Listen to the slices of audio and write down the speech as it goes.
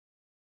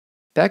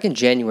Back in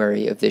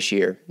January of this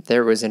year,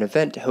 there was an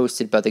event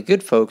hosted by the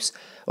good folks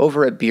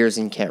over at Beers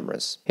and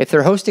Cameras. If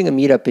they're hosting a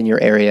meetup in your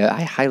area,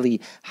 I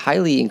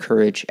highly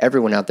encourage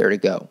everyone out there to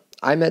go.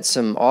 I met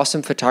some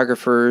awesome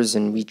photographers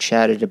and we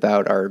chatted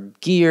about our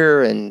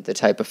gear and the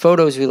type of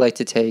photos we like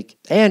to take.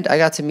 And I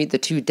got to meet the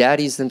two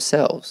daddies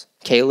themselves,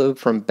 Caleb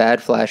from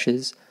Bad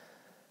Flashes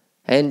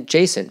and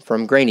Jason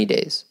from Grainy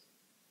Days.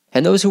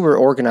 And those who were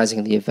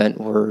organizing the event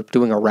were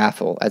doing a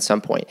raffle at some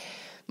point.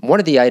 One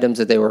of the items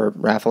that they were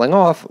raffling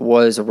off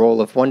was a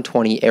roll of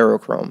 120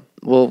 Aerochrome.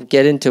 We'll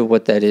get into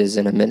what that is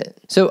in a minute.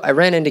 So I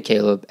ran into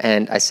Caleb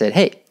and I said,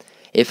 hey,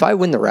 if I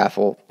win the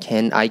raffle,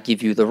 can I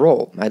give you the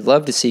roll? I'd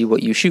love to see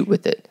what you shoot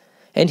with it.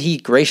 And he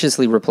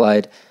graciously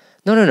replied,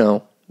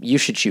 no, you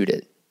should shoot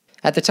it.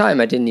 At the time,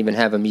 I didn't even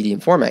have a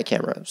medium format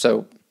camera,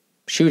 so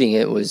shooting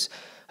it was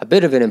a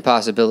bit of an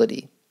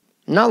impossibility.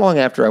 Not long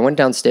after, I went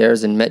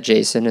downstairs and met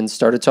Jason and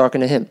started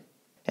talking to him.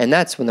 And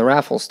that's when the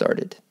raffle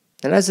started.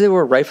 And as they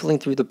were rifling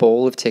through the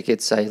bowl of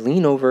tickets, I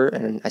lean over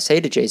and I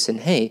say to Jason,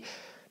 hey,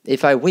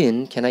 if I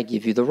win, can I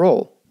give you the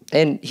roll?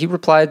 And he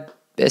replied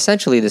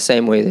essentially the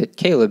same way that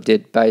Caleb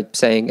did by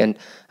saying, and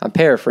I'm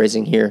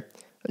paraphrasing here,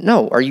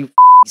 no, are you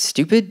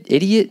stupid,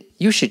 idiot?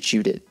 You should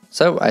shoot it.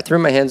 So I threw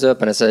my hands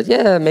up and I said,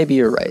 yeah, maybe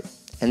you're right.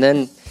 And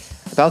then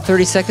about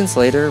 30 seconds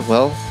later,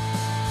 well,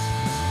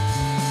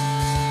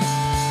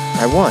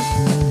 I won.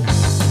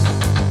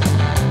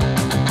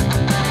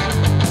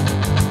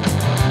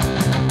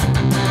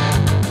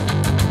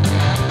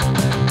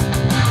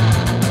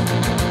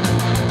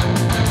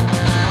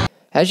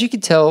 As you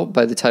can tell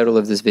by the title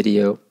of this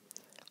video,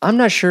 I'm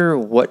not sure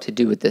what to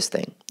do with this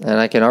thing, and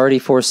I can already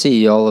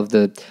foresee all of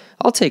the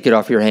 "I'll take it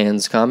off your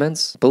hands"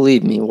 comments.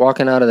 Believe me,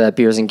 walking out of that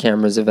Beers and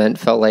Cameras event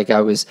felt like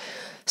I was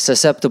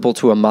susceptible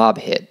to a mob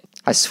hit.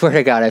 I swear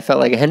to God, I felt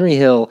like Henry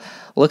Hill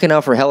looking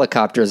out for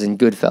helicopters in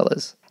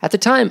Goodfellas. At the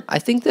time, I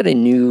think that I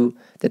knew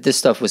that this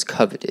stuff was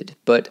coveted,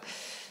 but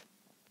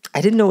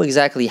I didn't know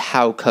exactly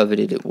how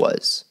coveted it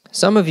was.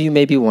 Some of you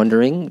may be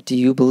wondering, do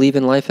you believe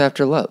in life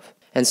after love?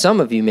 And some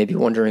of you may be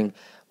wondering,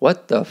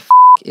 what the f***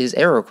 is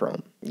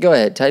Aerochrome? Go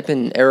ahead, type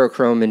in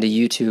Aerochrome into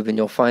YouTube and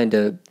you'll find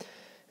a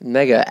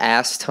mega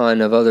ass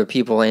ton of other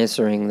people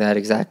answering that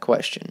exact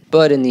question.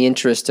 But in the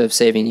interest of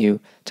saving you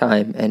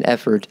time and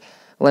effort,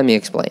 let me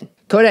explain.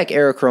 Kodak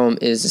Aerochrome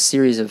is a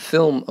series of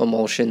film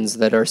emulsions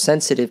that are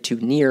sensitive to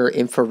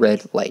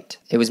near-infrared light.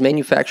 It was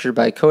manufactured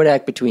by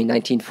Kodak between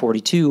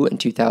 1942 and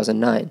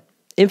 2009.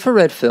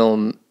 Infrared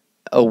film,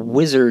 a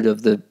wizard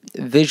of the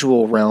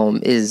visual realm,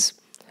 is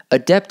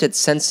adept at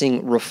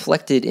sensing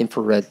reflected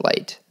infrared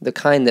light, the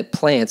kind that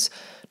plants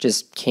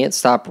just can't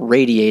stop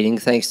radiating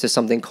thanks to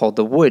something called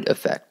the Wood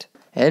effect.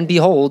 And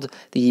behold,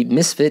 the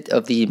misfit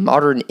of the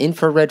modern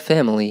infrared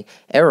family,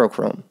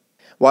 Aerochrome.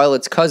 While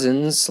its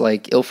cousins,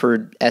 like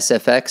Ilford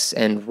SFX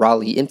and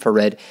Raleigh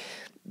Infrared,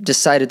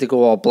 decided to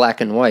go all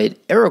black and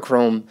white,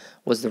 Aerochrome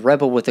was the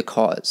rebel with a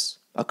cause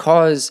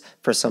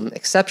for some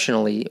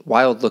exceptionally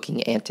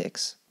wild-looking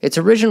antics. Its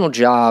original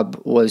job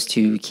was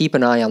to keep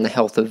an eye on the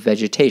health of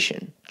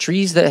vegetation.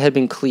 Trees that had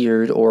been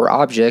cleared or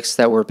objects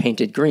that were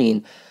painted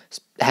green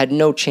had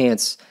no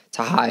chance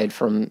to hide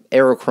from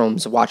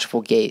Aerochrome's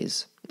watchful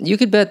gaze. You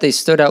could bet they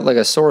stood out like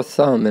a sore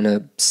thumb in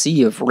a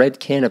sea of red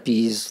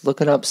canopies,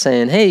 looking up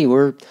saying, hey,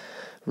 we're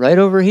right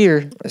over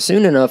here.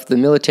 Soon enough, the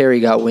military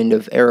got wind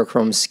of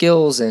Aerochrome's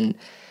skills and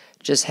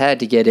just had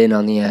to get in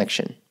on the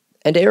action.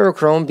 And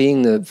Aerochrome,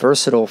 being the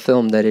versatile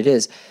film that it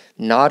is,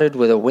 nodded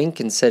with a wink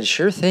and said,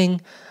 sure thing,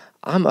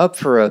 I'm up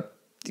for a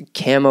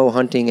camo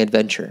hunting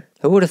adventure.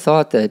 Who would have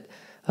thought that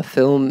a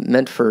film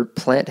meant for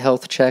plant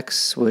health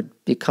checks would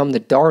become the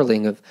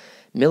darling of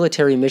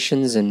military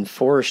missions and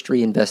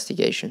forestry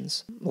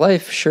investigations?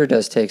 Life sure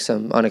does take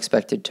some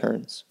unexpected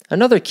turns.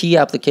 Another key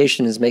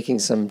application is making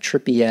some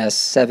trippy-ass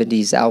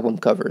 70s album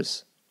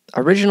covers.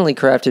 Originally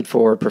crafted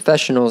for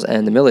professionals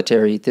and the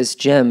military, this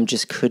gem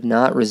just could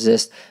not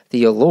resist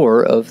the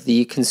allure of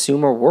the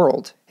consumer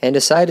world, and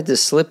decided to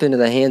slip into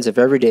the hands of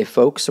everyday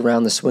folks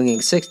around the swinging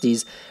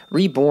 60s,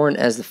 reborn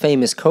as the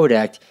famous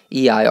Kodak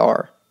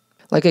EIR.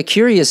 Like a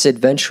curious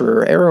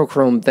adventurer,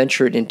 Aerochrome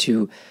ventured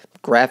into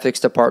graphics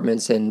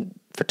departments and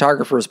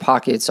photographers'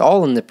 pockets,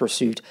 all in the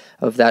pursuit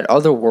of that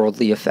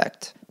otherworldly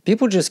effect.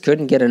 People just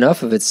couldn't get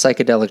enough of its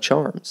psychedelic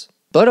charms.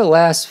 But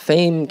alas,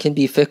 fame can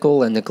be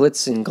fickle, and the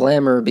glitz and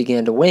glamour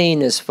began to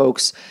wane as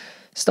folks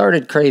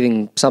started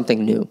craving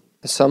something new.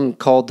 Some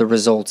called the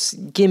results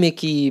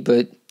gimmicky,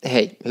 but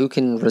hey, who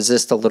can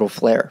resist a little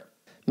flair?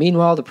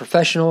 Meanwhile, the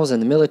professionals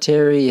and the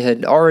military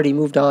had already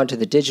moved on to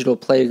the digital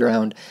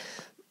playground,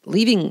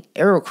 leaving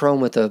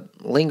Aerochrome with a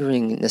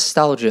lingering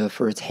nostalgia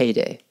for its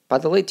heyday. By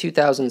the late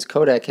 2000s,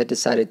 Kodak had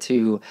decided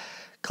to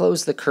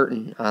close the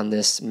curtain on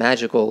this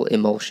magical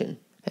emulsion.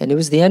 And it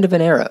was the end of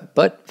an era,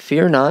 but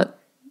fear not,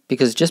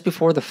 because just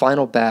before the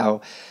final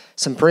bow,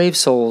 some brave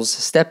souls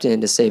stepped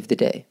in to save the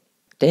day.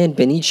 Dan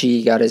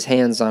Benici got his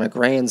hands on a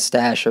grand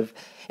stash of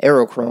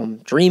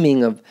Aerochrome,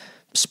 dreaming of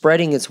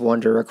spreading its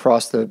wonder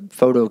across the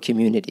photo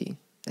community.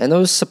 And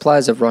those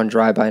supplies have run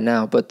dry by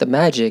now, but the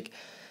magic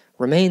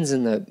remains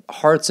in the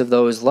hearts of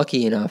those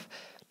lucky enough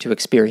to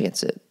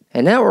experience it.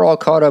 And now we're all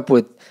caught up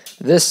with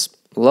this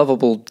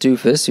lovable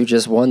doofus who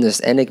just won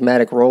this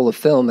enigmatic roll of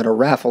film at a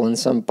raffle in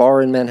some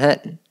bar in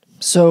Manhattan.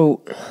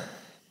 So,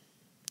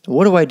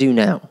 what do I do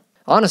now?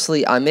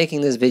 Honestly, I'm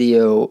making this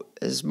video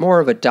as more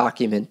of a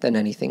document than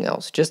anything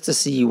else, just to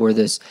see where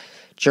this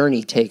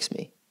journey takes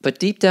me. But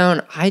deep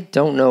down, I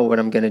don't know what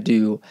I'm going to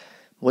do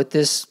with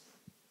this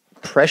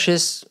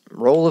precious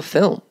roll of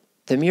film.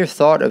 The mere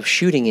thought of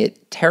shooting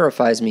it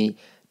terrifies me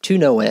to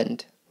no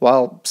end,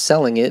 while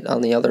selling it,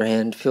 on the other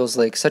hand, feels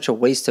like such a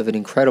waste of an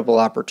incredible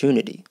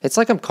opportunity. It's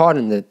like I'm caught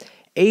in the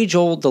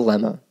age-old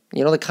dilemma,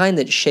 the kind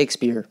that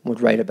Shakespeare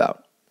would write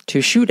about.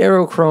 To shoot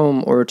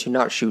aerochrome or to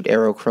not shoot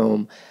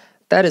aerochrome,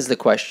 that is the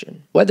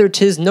question. Whether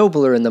 'tis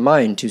nobler in the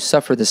mind to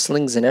suffer the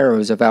slings and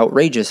arrows of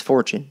outrageous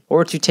fortune,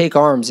 or to take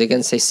arms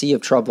against a sea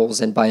of troubles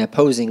and by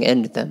opposing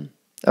end them.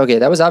 Okay,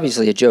 that was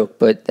obviously a joke,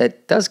 but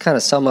that does kind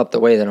of sum up the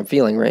way that I'm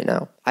feeling right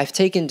now. I've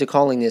taken to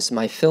calling this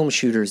my film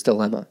shooter's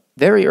dilemma.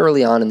 Very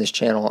early on in this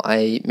channel,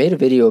 I made a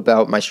video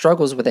about my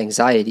struggles with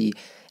anxiety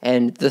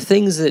and the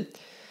things that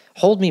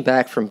hold me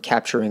back from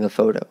capturing a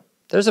photo.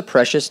 There's a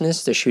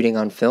preciousness to shooting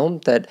on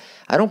film that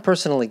I don't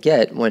personally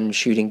get when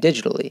shooting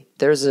digitally.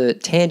 There's a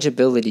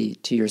tangibility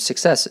to your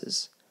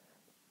successes,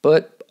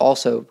 but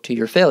also to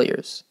your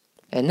failures.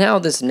 And now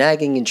this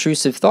nagging,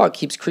 intrusive thought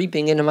keeps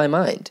creeping into my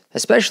mind,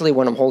 especially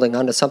when I'm holding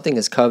onto something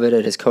as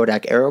coveted as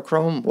Kodak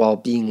Aerochrome while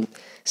being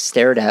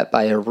stared at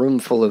by a room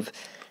full of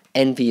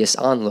envious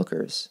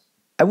onlookers.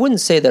 I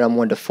wouldn't say that I'm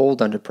one to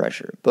fold under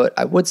pressure, but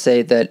I would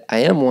say that I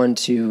am one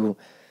to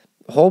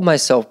hold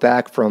myself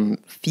back from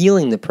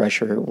feeling the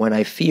pressure when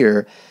I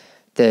fear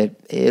that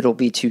it'll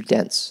be too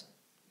dense.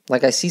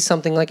 Like I see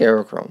something like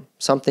Aerochrome,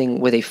 something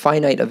with a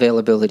finite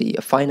availability,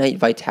 a finite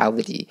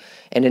vitality,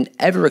 and an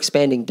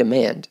ever-expanding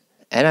demand.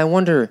 And I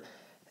wonder,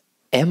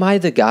 am I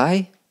the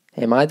guy?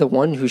 Am I the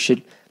one who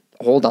should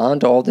hold on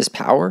to all this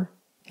power?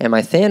 Am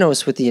I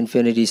Thanos with the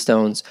Infinity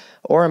Stones,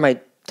 or am I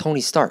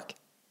Tony Stark?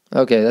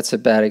 Okay, that's a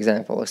bad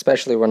example,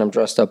 especially when I'm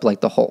dressed up like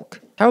the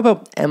Hulk. How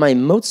about, am I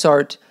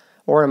Mozart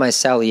or am I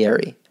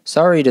Salieri?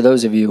 Sorry to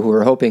those of you who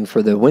are hoping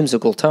for the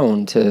whimsical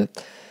tone to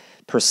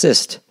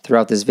persist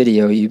throughout this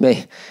video. You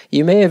may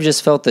have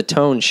just felt the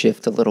tone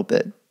shift a little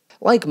bit.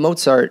 Like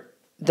Mozart,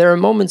 there are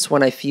moments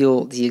when I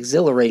feel the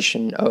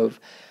exhilaration of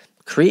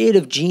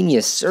creative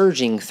genius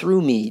surging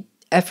through me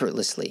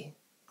effortlessly.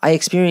 I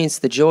experience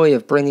the joy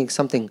of bringing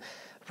something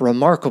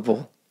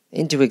remarkable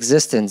into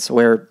existence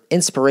where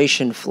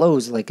inspiration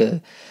flows like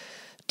a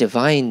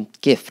divine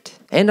gift.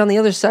 And on the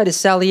other side is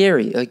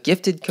Salieri, a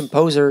gifted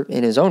composer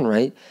in his own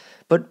right,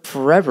 but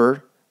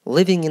forever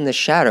living in the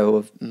shadow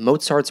of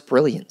Mozart's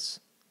brilliance.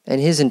 And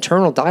his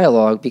internal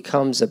dialogue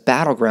becomes a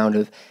battleground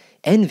of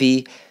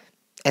envy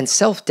and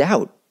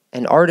self-doubt.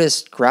 An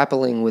artist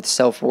grappling with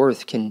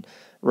self-worth can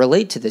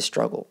relate to this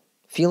struggle,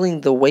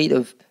 feeling the weight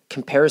of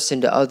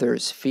comparison to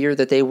others, fear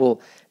that they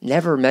will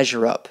never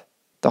measure up.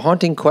 The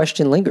haunting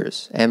question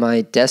lingers. Am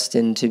I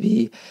destined to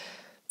be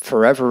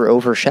forever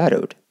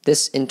overshadowed?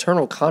 This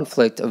internal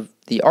conflict of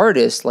the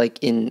artist, like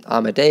in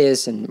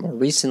Amadeus and more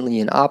recently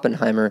in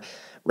Oppenheimer,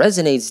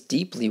 resonates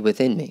deeply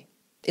within me.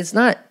 It's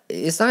not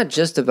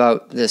just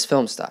about this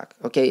film stock,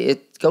 okay?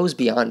 It goes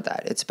beyond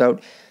that. It's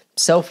about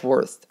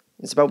self-worth.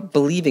 It's about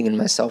believing in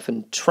myself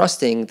and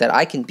trusting that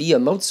I can be a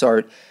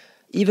Mozart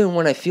even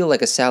when I feel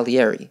like a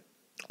Salieri.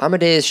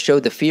 Amadeus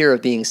showed the fear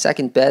of being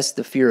second best,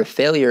 the fear of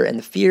failure, and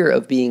the fear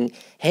of being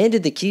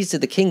handed the keys to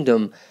the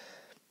kingdom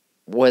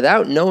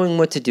without knowing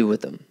what to do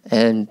with them.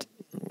 And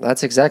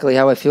that's exactly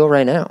how I feel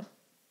right now,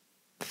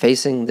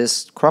 facing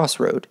this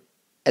crossroad.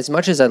 As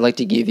much as I'd like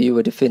to give you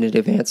a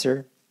definitive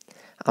answer,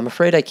 I'm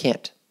afraid I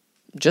can't.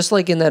 Just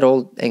like in that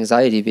old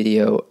anxiety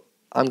video,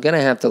 I'm going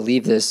to have to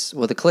leave this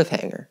with a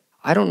cliffhanger.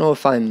 I don't know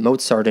if I'm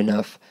Mozart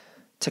enough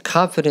to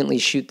confidently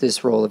shoot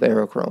this roll of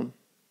Aerochrome.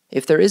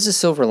 If there is a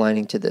silver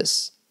lining to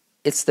this,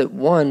 it's that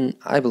one,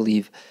 I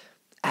believe,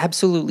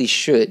 absolutely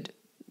should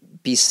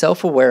be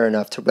self-aware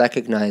enough to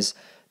recognize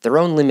their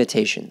own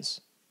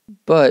limitations.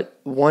 But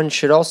one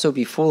should also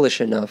be foolish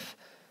enough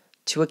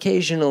to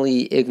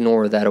occasionally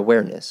ignore that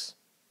awareness.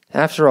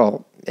 After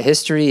all,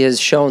 history has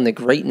shown that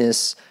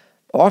greatness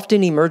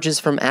often emerges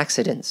from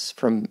accidents,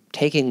 from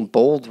taking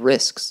bold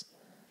risks.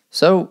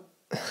 So,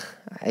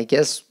 I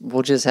guess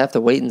we'll just have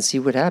to wait and see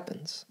what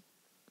happens.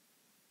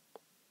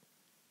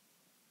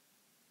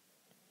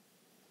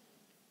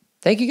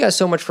 Thank you guys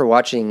so much for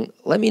watching.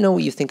 Let me know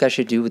what you think I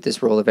should do with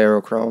this roll of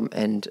Aerochrome,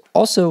 and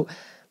also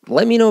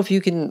let me know if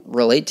you can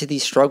relate to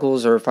these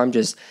struggles or if I'm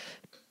just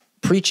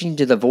preaching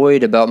to the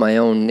void about my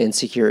own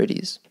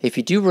insecurities. If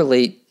you do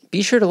relate,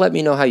 be sure to let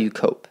me know how you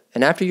cope.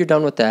 And after you're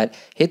done with that,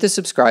 hit the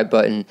subscribe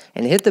button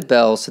and hit the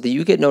bell so that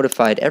you get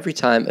notified every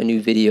time a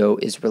new video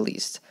is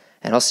released.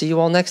 And I'll see you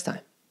all next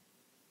time.